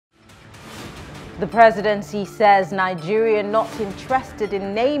The presidency says Nigeria not interested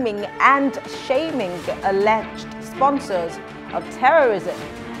in naming and shaming alleged sponsors of terrorism.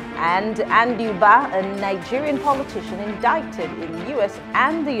 And Anduba, a Nigerian politician indicted in the US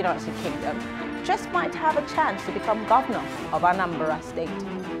and the United Kingdom, just might have a chance to become governor of Anambra State.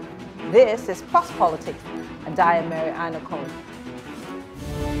 This is Plus Politics, and I am Mary Anacon.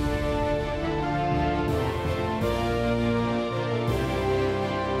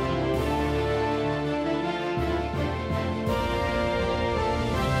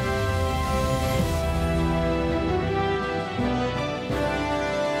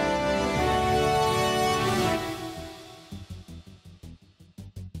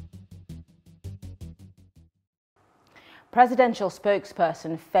 Presidential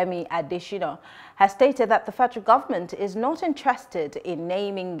spokesperson Femi Adesina has stated that the federal government is not interested in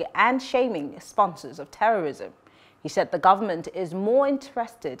naming and shaming sponsors of terrorism. He said the government is more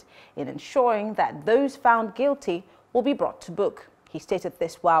interested in ensuring that those found guilty will be brought to book. He stated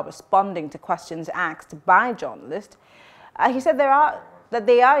this while responding to questions asked by journalists. He said that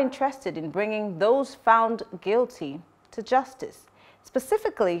they are interested in bringing those found guilty to justice.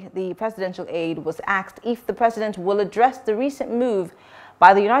 Specifically, the presidential aide was asked if the president will address the recent move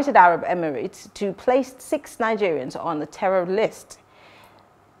by the United Arab Emirates to place 6 Nigerians on the terror list.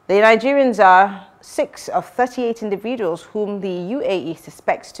 The Nigerians are 6 of 38 individuals whom the UAE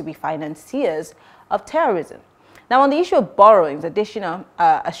suspects to be financiers of terrorism. Now, on the issue of borrowings, Adesina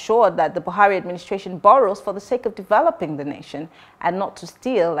assured that the Buhari administration borrows for the sake of developing the nation and not to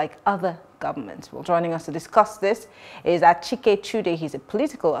steal like other governments. Well, joining us to discuss this is Achike Chude. He's a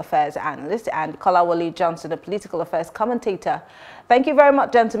political affairs analyst, and Kolawole Johnson, a political affairs commentator. Thank you very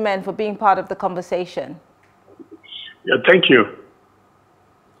much, gentlemen, for being part of the conversation. Yeah, thank you.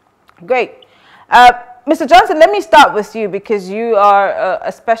 Great. Mr. Johnson, let me start with you because you are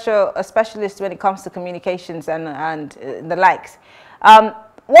a specialist when it comes to communications and the likes.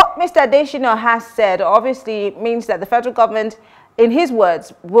 What Mr. Adesina has said obviously means that the federal government, in his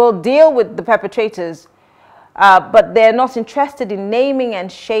words, will deal with the perpetrators, but they're not interested in naming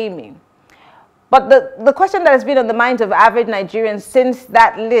and shaming. But the question that has been on the minds of average Nigerians since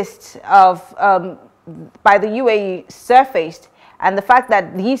that list of by the UAE surfaced, and the fact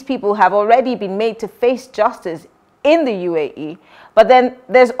that these people have already been made to face justice in the UAE. But then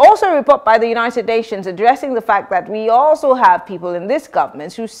there's also a report by the United Nations addressing the fact that we also have people in this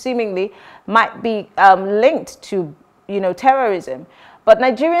government who seemingly might be linked to, terrorism. But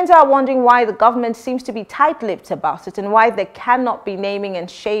Nigerians are wondering why the government seems to be tight-lipped about it and why they cannot be naming and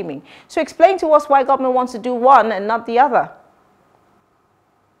shaming. So explain to us why government wants to do one and not the other.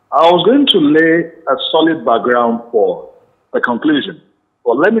 I was going to lay a solid background for the conclusion.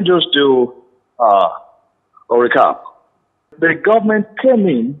 But let me just do a recap. The government came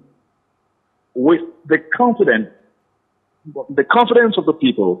in with the confidence of the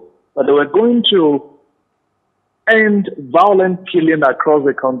people that they were going to end violent killing across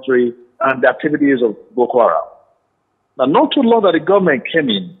the country and the activities of Boko Haram. Now, not too long that the government came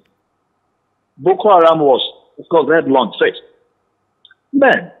in, Boko Haram was, of course, they had long faced.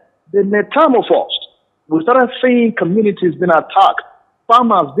 Then, they metamorphosed. We started seeing communities being attacked,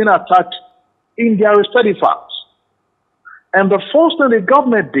 farmers being attacked in their respective farms. And the first thing the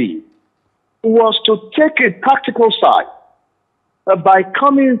government did was to take a tactical side by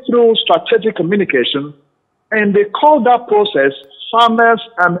coming through strategic communication, and they called that process farmers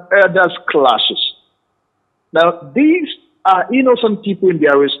and elders clashes. Now, these are innocent people in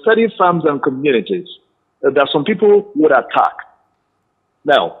their respective farms and communities that some people would attack.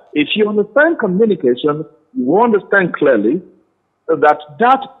 Now, if you understand communication, you understand clearly that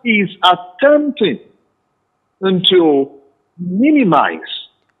is attempting to minimize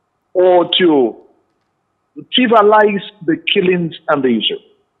or to trivialize the killings and the issue.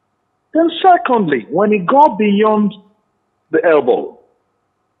 Then secondly, when it got beyond the elbow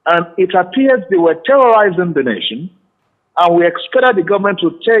and it appears they were terrorizing the nation, and we expected the government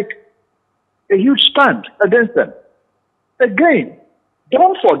to take a huge stand against them. Again,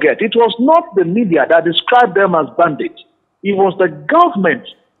 don't forget, it was not the media that described them as bandits. It was the government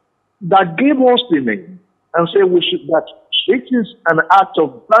that gave us the name and said that it is an act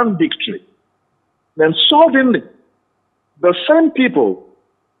of banditry. Then suddenly, the same people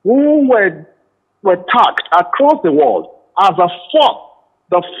who were tagged across the world as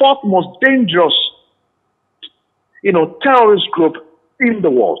the fourth most dangerous, terrorist group in the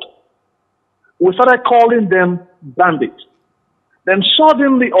world, we started calling them bandits. Then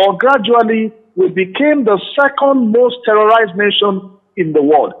suddenly or gradually, we became the second most terrorized nation in the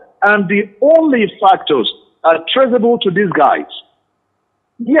world. And the only factors are traceable to these guys.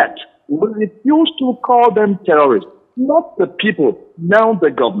 Yet, we refuse to call them terrorists, not the people, now the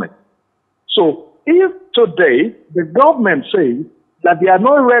government. So if today the government says that they are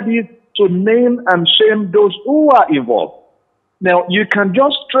not ready to name and shame those who are involved, now you can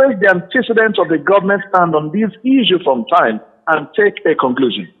just trace the antecedents of the government stand on this issue from time and take a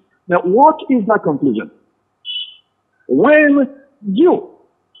conclusion. Now, what is that conclusion? When you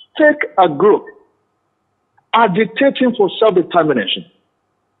take a group agitating for self-determination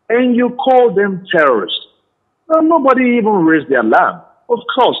and you call them terrorists, now nobody even raised their alarm. Of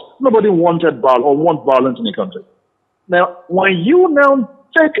course, nobody wanted violence in the country. Now, when you now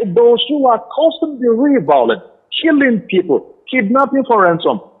take those who are causing the real violence, killing people, kidnapping for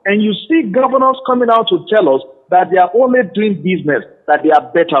ransom, and you see governors coming out to tell us that they are only doing business, that they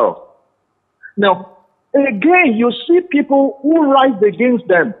are better off. Now, again, you see people who rise against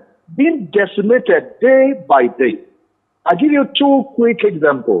them being decimated day by day. I'll give you two quick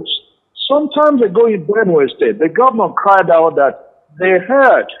examples. Sometimes ago in Benue State, the governor cried out that they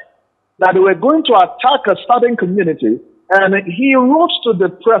heard that they were going to attack a certain community, and he wrote to the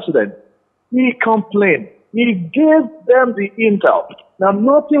president. He complained. He gave them the intel. Now,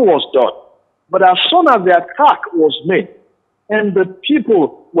 nothing was done. But as soon as the attack was made, and the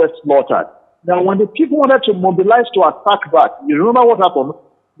people were slaughtered. Now, when the people wanted to mobilize to attack back, you remember what happened?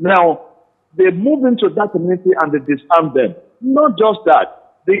 Now, they moved into that community and they disarmed them. Not just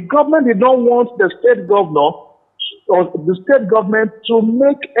that. The government did not want the state governor or the state government to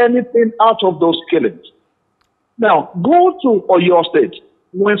make anything out of those killings. Now, go to Oyo State.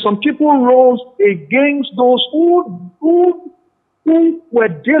 When some people rose against those who were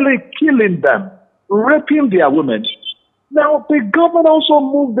daily killing them, raping their women, now the government also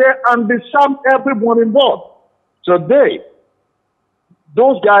moved there and disarmed everyone involved. Today,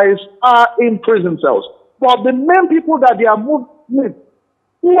 those guys are in prison cells. But the main people that they are moved with,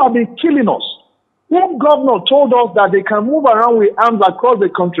 who have been killing us, whom governor told us that they can move around with arms across the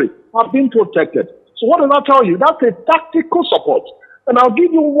country, have been protected. So what does that tell you? That's a tactical support. And I'll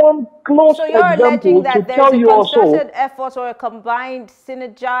give you one close example to tell you also. So you're alleging that there's a concerted effort or a combined,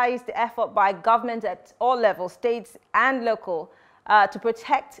 synergized effort by government at all levels, states and local, to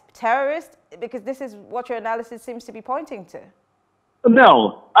protect terrorists? Because this is what your analysis seems to be pointing to.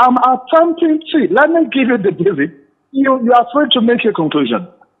 No, I'm attempting to. Let me give you the basic. You are free to make your conclusion.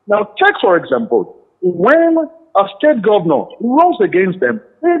 Now, take, for example, when a state governor rose against them,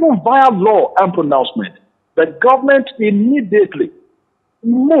 even via law and pronouncement, the government immediately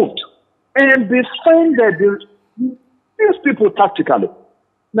moved and defended these people tactically.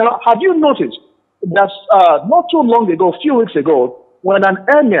 Now, have you noticed that not too long ago, a few weeks ago, when an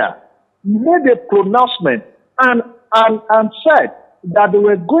emir made a pronouncement and said that they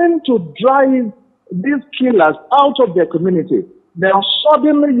were going to drive these killers out of their community, now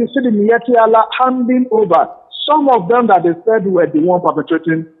suddenly you see the Miyetti Allah handing over some of them that they said were the one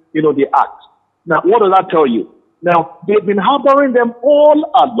perpetrating, the act. Now, what does that tell you? Now, they've been harboring them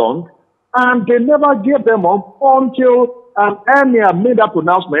all along, and they never gave them up until an emir made that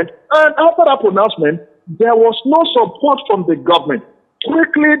pronouncement. And after that pronouncement, there was no support from the government.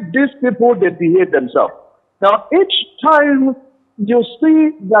 Quickly, these people, they behave themselves. Now, each time you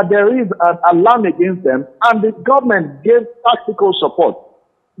see that there is an alarm against them, and the government gives tactical support,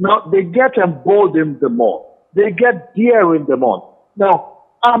 now they get emboldened the more. They get daring the more. Now,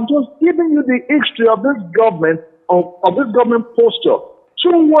 I'm just giving you the history of this government, of this government posture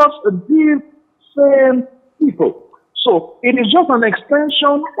towards these same people. So it is just an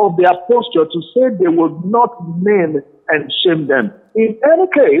extension of their posture to say they will not name and shame them. In any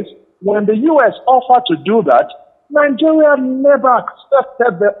case, when the U.S. offered to do that, Nigeria never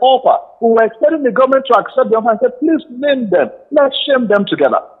accepted the offer. We were expecting the government to accept the offer and say, please name them. Let's shame them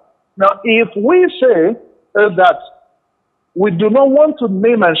together. Now, if we say that we do not want to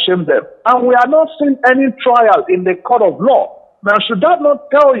name and shame them, and we are not seeing any trial in the court of law, now should that not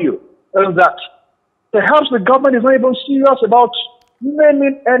tell you that perhaps the government is not even serious about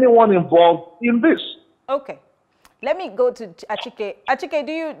naming anyone involved in this? Okay. Let me go to Achike.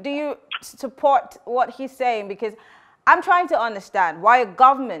 Achike, do you support what he's saying? Because I'm trying to understand why a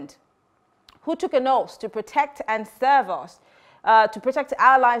government who took an oath to protect and serve us, to protect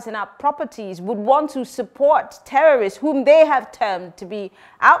our lives and our properties, would want to support terrorists whom they have termed to be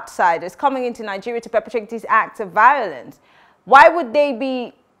outsiders coming into Nigeria to perpetrate these acts of violence. Why would they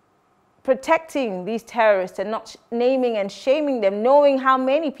be protecting these terrorists and not naming and shaming them, knowing how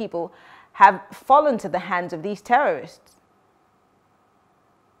many people have fallen to the hands of these terrorists?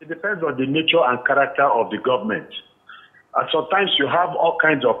 It depends on the nature and character of the government. Sometimes you have all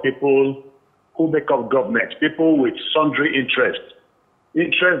kinds of people who make up government, people with sundry interests.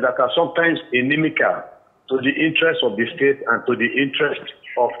 interests that are sometimes inimical to the interests of the state and to the interest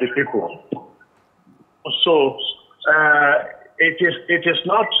of the people. So it is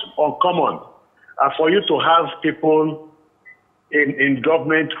not uncommon for you to have people in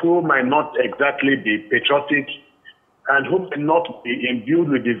government who might not exactly be patriotic and who may not be imbued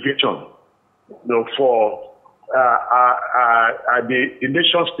with the vision, for the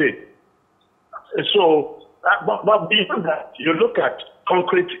nation state. So, but beyond that, you look at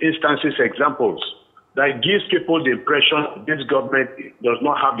concrete instances, examples that gives people the impression this government does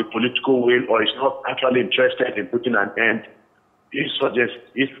not have the political will or is not actually interested in putting an end. It's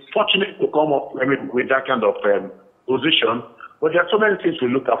fortunate to come up with that kind of position, but there are so many things we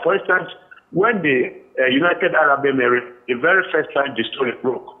look at. For instance, when the United Arab Emirates, the very first time the story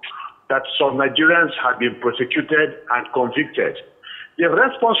broke, that some Nigerians had been prosecuted and convicted, the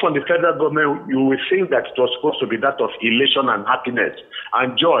response from the federal government, you will think that it was supposed to be that of elation and happiness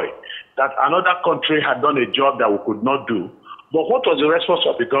and joy, that another country had done a job that we could not do. But what was the response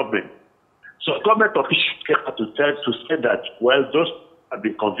of the government? So government officials came out to say that, well, those who have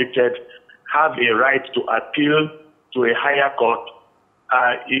been convicted have a right to appeal to a higher court,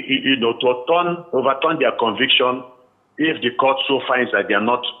 to overturn their conviction if the court so finds that they are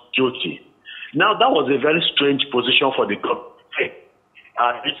not guilty. Now, that was a very strange position for the government.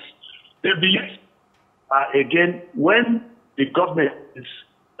 Again, when the government is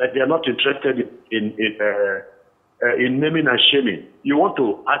that they are not interested in naming and shaming, you want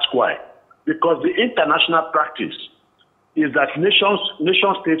to ask why. Because the international practice is that nation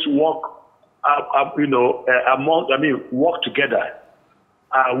states work, work together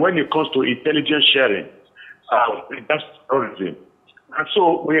when it comes to intelligence sharing. That's terrorism. And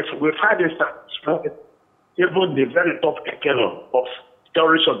so we've had this, even the very top echelon of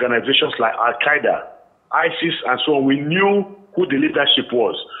terrorist organizations like Al-Qaeda, ISIS, and so on, we knew who the leadership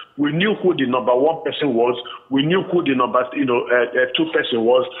was. We knew who the number one person was. We knew who the number two person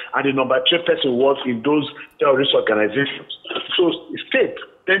was, and the number three person was in those terrorist organizations. So states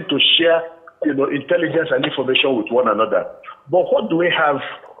tend to share, intelligence and information with one another. But what do we have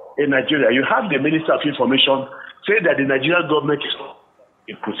in Nigeria? You have the Minister of Information say that the Nigerian government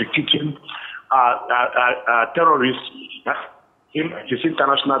is prosecuting terrorists. It is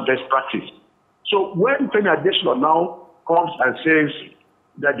international best practice. So when Femi Adesina now comes and says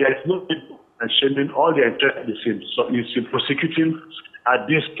that there is no people and shaming, all their interest is in prosecuting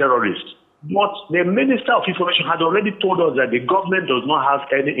these terrorists. But the Minister of Information had already told us that the government does not have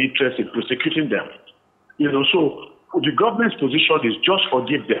any interest in prosecuting them. So the government's position is just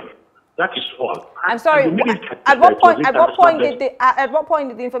forgive them. That is all. I'm sorry. At what point did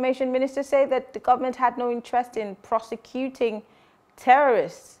the Information Minister say that the government had no interest in prosecuting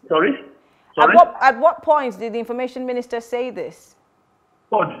terrorists? Sorry? At what point did the Information Minister say this?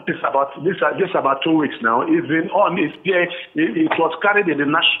 Oh, this about 2 weeks now. It's been on. It was carried in the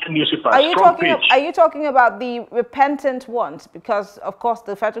national newspaper. Are you talking about the repentant ones? Because of course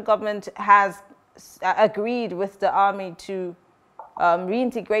the federal government has agreed with the army to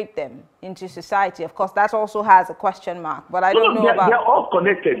reintegrate them into society. Of course, that also has a question mark. But I don't know about. They're all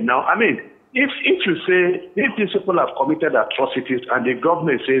connected now. I mean, if you say if these people have committed atrocities and the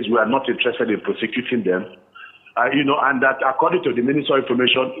government says we are not interested in prosecuting them, and that according to the Ministry of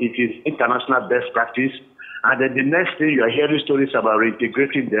Information, it is international best practice, and then the next thing you are hearing stories about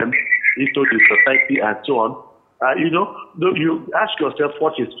reintegrating them into the society and so on, you ask yourself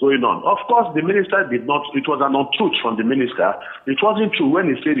what is going on. Of course, the minister did not, it was an untruth from the minister. It wasn't true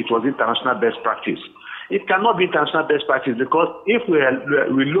when he said it was international best practice. It cannot be international best practice because if we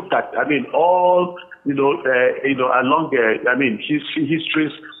look at, all, along,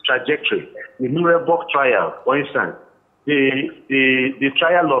 history's trajectory, the Nuremberg trial, for instance, the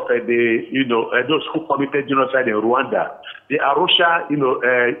trial of those who committed genocide in Rwanda, the Arusha,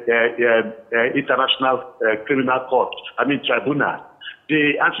 International Criminal Court, tribunal,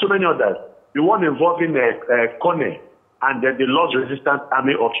 and so many others. The one involving Kone and then the Lord's Resistance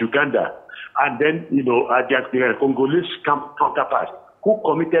Army of Uganda, and then the Congolese counterparts who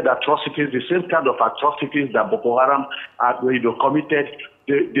committed atrocities, the same kind of atrocities that Boko Haram committed.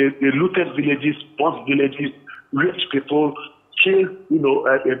 They looted villages, burnt villages, raped people, killed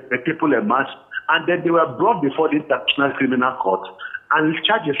people en masse, and then they were brought before the International Criminal Court and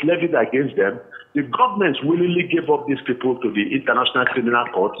charges levied against them. The government willingly gave up these people to the International Criminal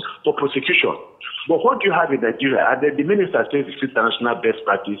Court for prosecution. But what you have in Nigeria, and then the minister says it's international best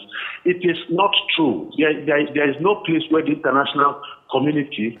practice, it is not true. There is no place where the international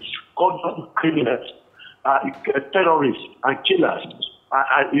community called criminals, terrorists, and killers,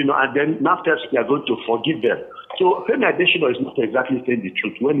 and then after we are going to forgive them. So Femi Adesina is not exactly saying the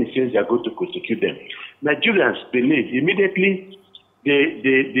truth when he says they are going to prosecute them. Nigerians believe immediately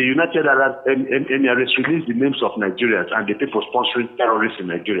the United Arab Emirates released the names of Nigerians and the people sponsoring terrorists in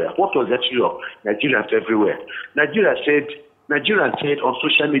Nigeria. What was the attitude of Nigerians everywhere? Nigerians said on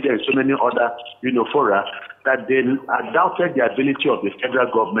social media and so many other fora that they doubted the ability of the federal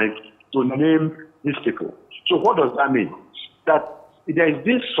government to name these people. So what does that mean? That there is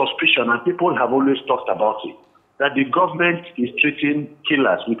this suspicion, and people have always talked about it, that the government is treating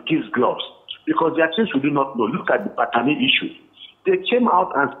killers with kids' gloves because there are things we do not know. Look at the Patani issue. They came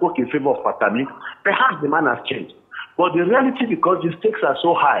out and spoke in favor of Patani. Perhaps the man has changed. But the reality, because the stakes are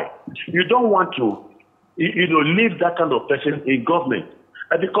so high, you don't want to leave that kind of person in government.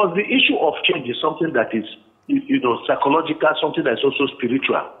 Because the issue of change is something that is psychological, something that is also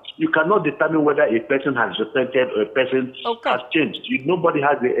spiritual. You cannot determine whether a person has repented or a person has changed. Nobody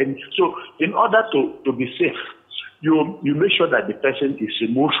has the end. So in order to be safe, you make sure that the person is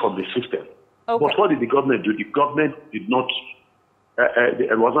removed from the system. Okay. But what did the government do? The government did not,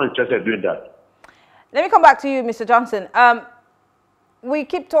 was not interested in doing that. Let me come back to you, Mr. Johnson. We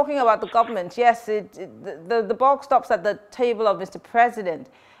keep talking about the government. Yes, the bulk stops at the table of Mr. President.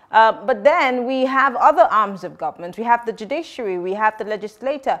 But then we have other arms of government. We have the judiciary, we have the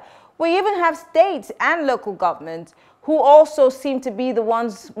legislature. We even have states and local governments who also seem to be the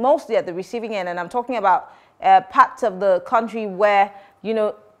ones mostly at the receiving end. And I'm talking about parts of the country where,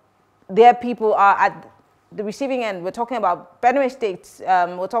 their people are at the receiving end. We're talking about Benue states.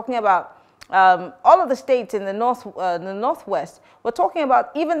 We're talking about all of the states in the northwest. We're talking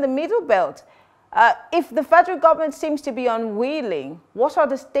about even the middle belt. If the federal government seems to be unwilling, what are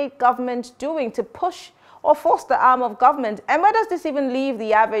the state governments doing to push or force the arm of government? And where does this even leave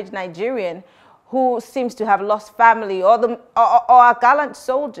the average Nigerian who seems to have lost family, or our gallant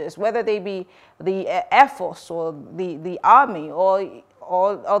soldiers, whether they be the Air Force or the Army or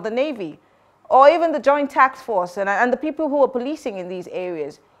the Navy, or even the Joint Task Force and the people who are policing in these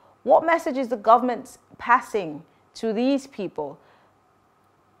areas? What message is the government passing to these people?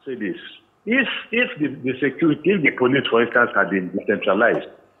 Say this. If the security, if the police, for instance, had been decentralized,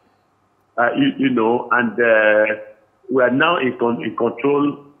 and we are now in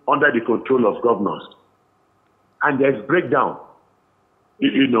control, under the control of governors, and there's breakdown,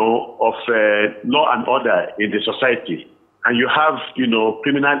 of law and order in the society, and you have,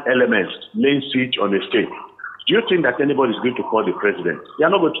 criminal elements laying siege on the state, do you think that anybody is going to call the president? They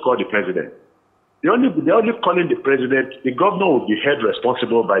are not going to call the president. They're only calling the president. The governor will be held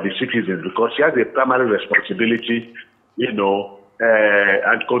responsible by the citizens because he has a primary responsibility,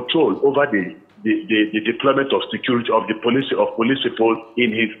 and control over the deployment of security of police people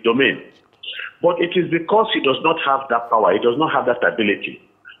in his domain. But it is because he does not have that power, he does not have that ability.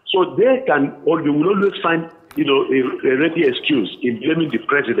 So they will always find, a ready excuse in blaming the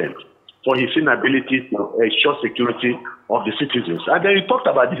president for his inability to ensure security of the citizens. And then you talked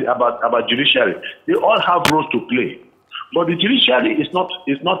about judiciary. They all have roles to play. But the judiciary is not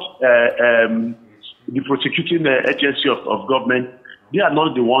the prosecuting agency of government. They are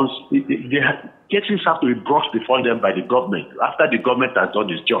not the ones, cases have to be brought before them by the government after the government has done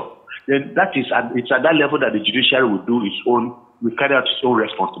its job. Then it's at that level that the judiciary will carry out its own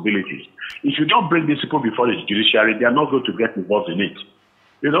responsibilities. If you don't bring these people before the judiciary, they are not going to get involved in it.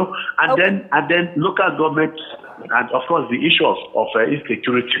 And then local government, and of course the issue of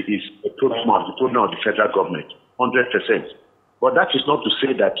insecurity is the problem of the federal government, 100%. But that is not to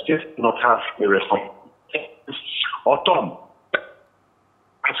say that states do not have a responsibility. Or Tom,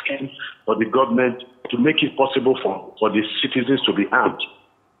 asking for the government to make it possible for the citizens to be armed.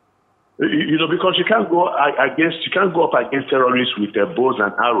 Because you can't go up against terrorists with bows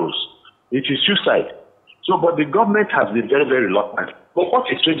and arrows. It is suicide. So, but the government has been very, very reluctant. But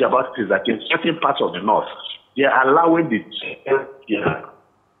what is strange about it is that in certain parts of the north, they are allowing to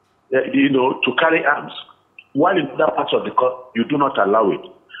carry arms, while in other parts of the country you do not allow it.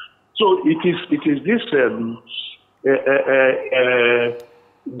 So it is this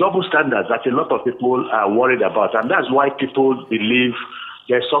double standard that a lot of people are worried about, and that's why people believe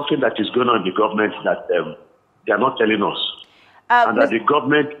there's something that is going on in the government that they are not telling us. And that the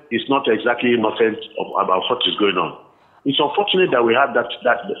government is not exactly innocent about what is going on. It's unfortunate that we have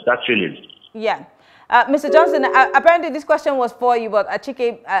that feeling. Yeah. Mr. Johnson, apparently this question was for you, but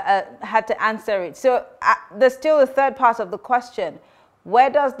Achike had to answer it. So there's still a third part of the question. Where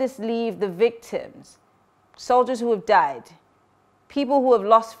does this leave the victims? Soldiers who have died, people who have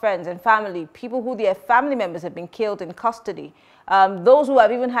lost friends and family, people who their family members have been killed in custody, those who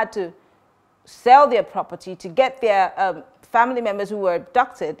have even had to sell their property to get their family members who were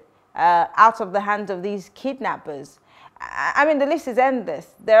abducted out of the hands of these kidnappers. I mean, the list is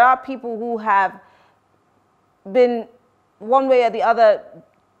endless. There are people who have been, one way or the other,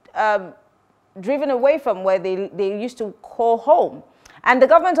 driven away from where they used to call home. And the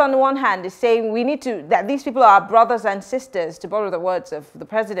government, on the one hand, is saying we need to, that these people are our brothers and sisters, to borrow the words of the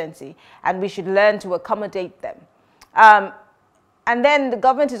presidency, and we should learn to accommodate them. And then the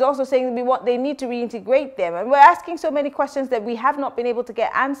government is also saying they need to reintegrate them. And we're asking so many questions that we have not been able to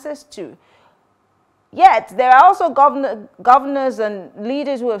get answers to. Yet, there are also governors and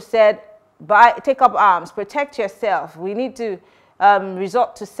leaders who have said, take up arms, protect yourself. We need to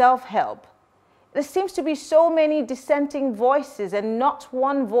resort to self-help. There seems to be so many dissenting voices and not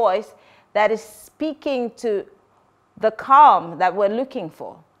one voice that is speaking to the calm that we're looking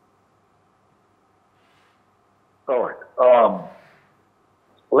for. All right.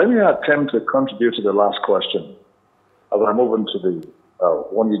 Let me attempt to contribute to the last question as I move into the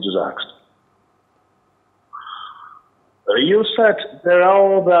one you just asked. You said there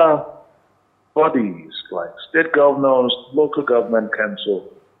are other bodies like state governors, local government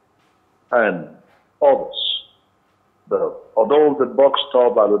council, and others. Although the buck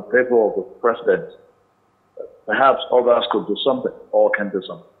stops at the table of the president, perhaps others could do something or can do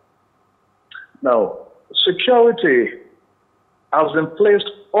something. Now, security has been placed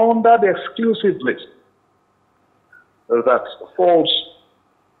under the exclusive list that falls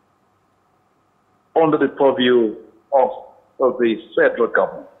under the purview of the federal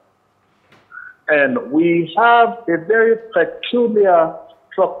government. And we have a very peculiar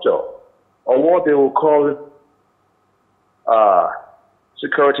structure, or what they will call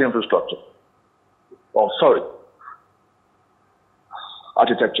security infrastructure,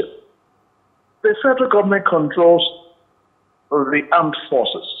 architecture. The federal government controls the armed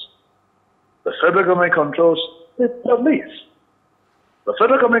forces. The federal government controls the police. The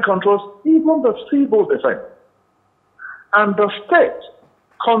federal government controls even the civil defense. And the state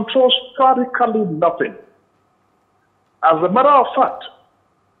controls practically nothing. As a matter of fact,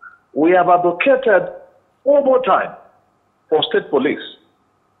 we have advocated over time for state police.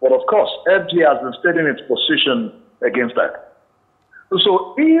 But of course, FG has been stating its position against that.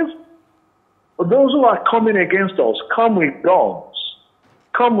 So if those who are coming against us come with guns,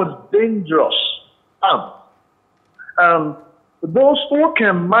 come with dangerous arms, and those who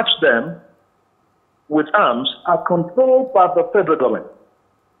can match them with arms are controlled by the federal government.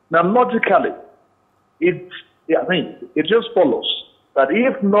 Now, logically, it just follows that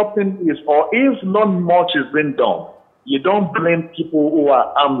if nothing is, or if not much is being done, you don't blame people who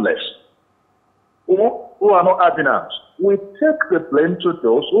are armless, who are not having arms. We take the blame to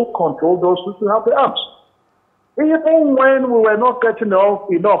those who control those who have the arms. Even when we were not getting enough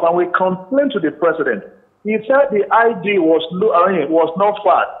and we complained to the president, he said the ID was not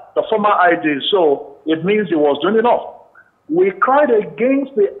fat, the former ID, so it means he was doing enough. We cried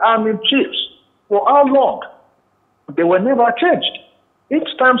against the army chiefs. For how long? They were never changed. Each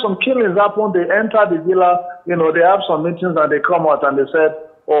time some killings happen, they enter the villa, they have some meetings and they come out and they said,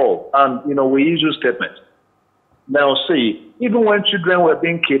 we issue statements. Now see, even when children were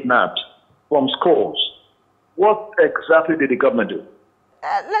being kidnapped from schools, what exactly did the government do?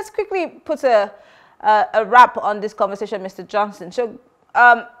 Let's quickly put a wrap on this conversation, Mr. Johnson. So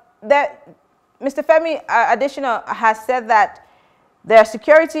Mr. Femi Adesina has said that there are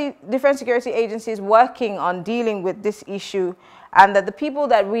different security agencies working on dealing with this issue, and that the people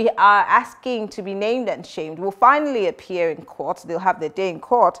that we are asking to be named and shamed will finally appear in court. They'll have their day in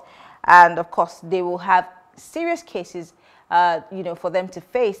court, and of course they will have serious cases, for them to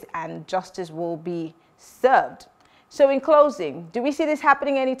face, and justice will be served. So in closing, do we see this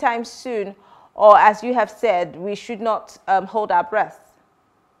happening anytime soon, or as you have said, we should not hold our breath?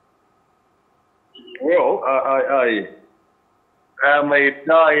 Well, I am a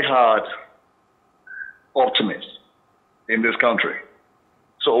die-hard optimist in this country.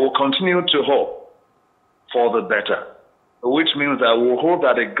 So we'll continue to hope for the better, which means that we'll hope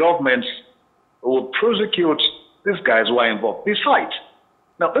that the government will prosecute these guys who are involved. Besides,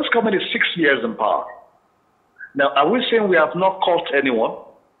 now this government is 6 years in power. Now, are we saying we have not caught anyone?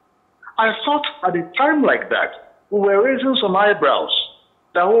 I thought at a time like that, we were raising some eyebrows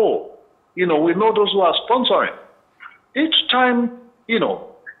that, we know those who are sponsoring. Each time,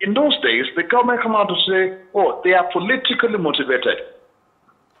 in those days, the government come out to say, they are politically motivated.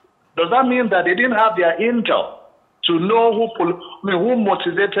 Does that mean that they didn't have their intel to know who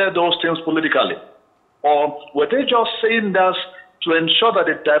motivated those things politically? Or were they just saying this to ensure that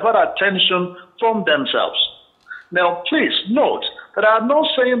they divert attention from themselves? Now, please note that I'm not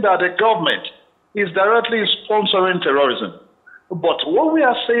saying that the government is directly sponsoring terrorism. But what we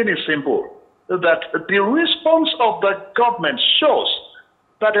are saying is simple, that the response of the government shows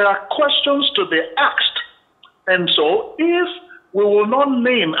that there are questions to be asked. And so if we will not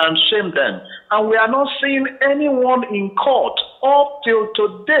name and shame them, and we are not seeing anyone in court up till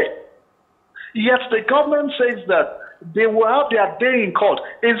today, yet the government says that they will have their day in court.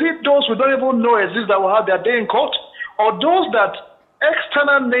 Is it those we don't even know exist that will have their day in court? Or those that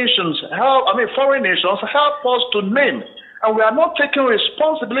external nations help, foreign nations help us to name, and we are not taking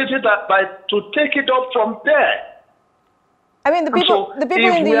responsibility to take it up from there? The people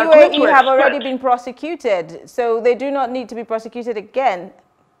in the UAE have already been prosecuted, so they do not need to be prosecuted again.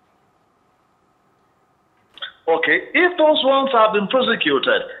 Okay, if those ones have been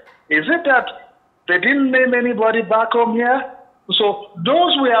prosecuted, is it that they didn't name anybody back home here? So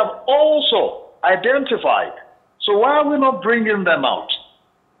those we have also identified. So why are we not bringing them out?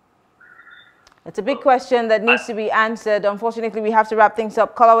 It's a big question that needs to be answered. Unfortunately, we have to wrap things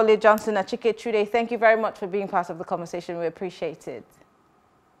up. Kolawole, Johnson, Achike, Chude, thank you very much for being part of the conversation. We appreciate it.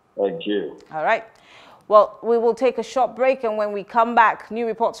 Thank you. All right. Well, we will take a short break, and when we come back, new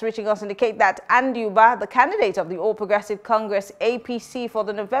reports reaching us indicate that Anduba, the candidate of the All Progressive Congress APC for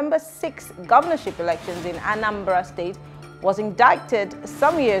the November 6 governorship elections in Anambra State, was indicted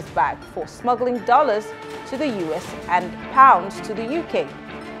some years back for smuggling dollars to the US and pounds to the UK.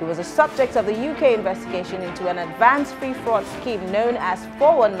 He was a subject of the UK investigation into an advanced free fraud scheme known as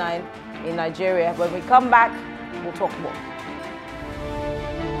 419 in Nigeria. When we come back, we'll talk more.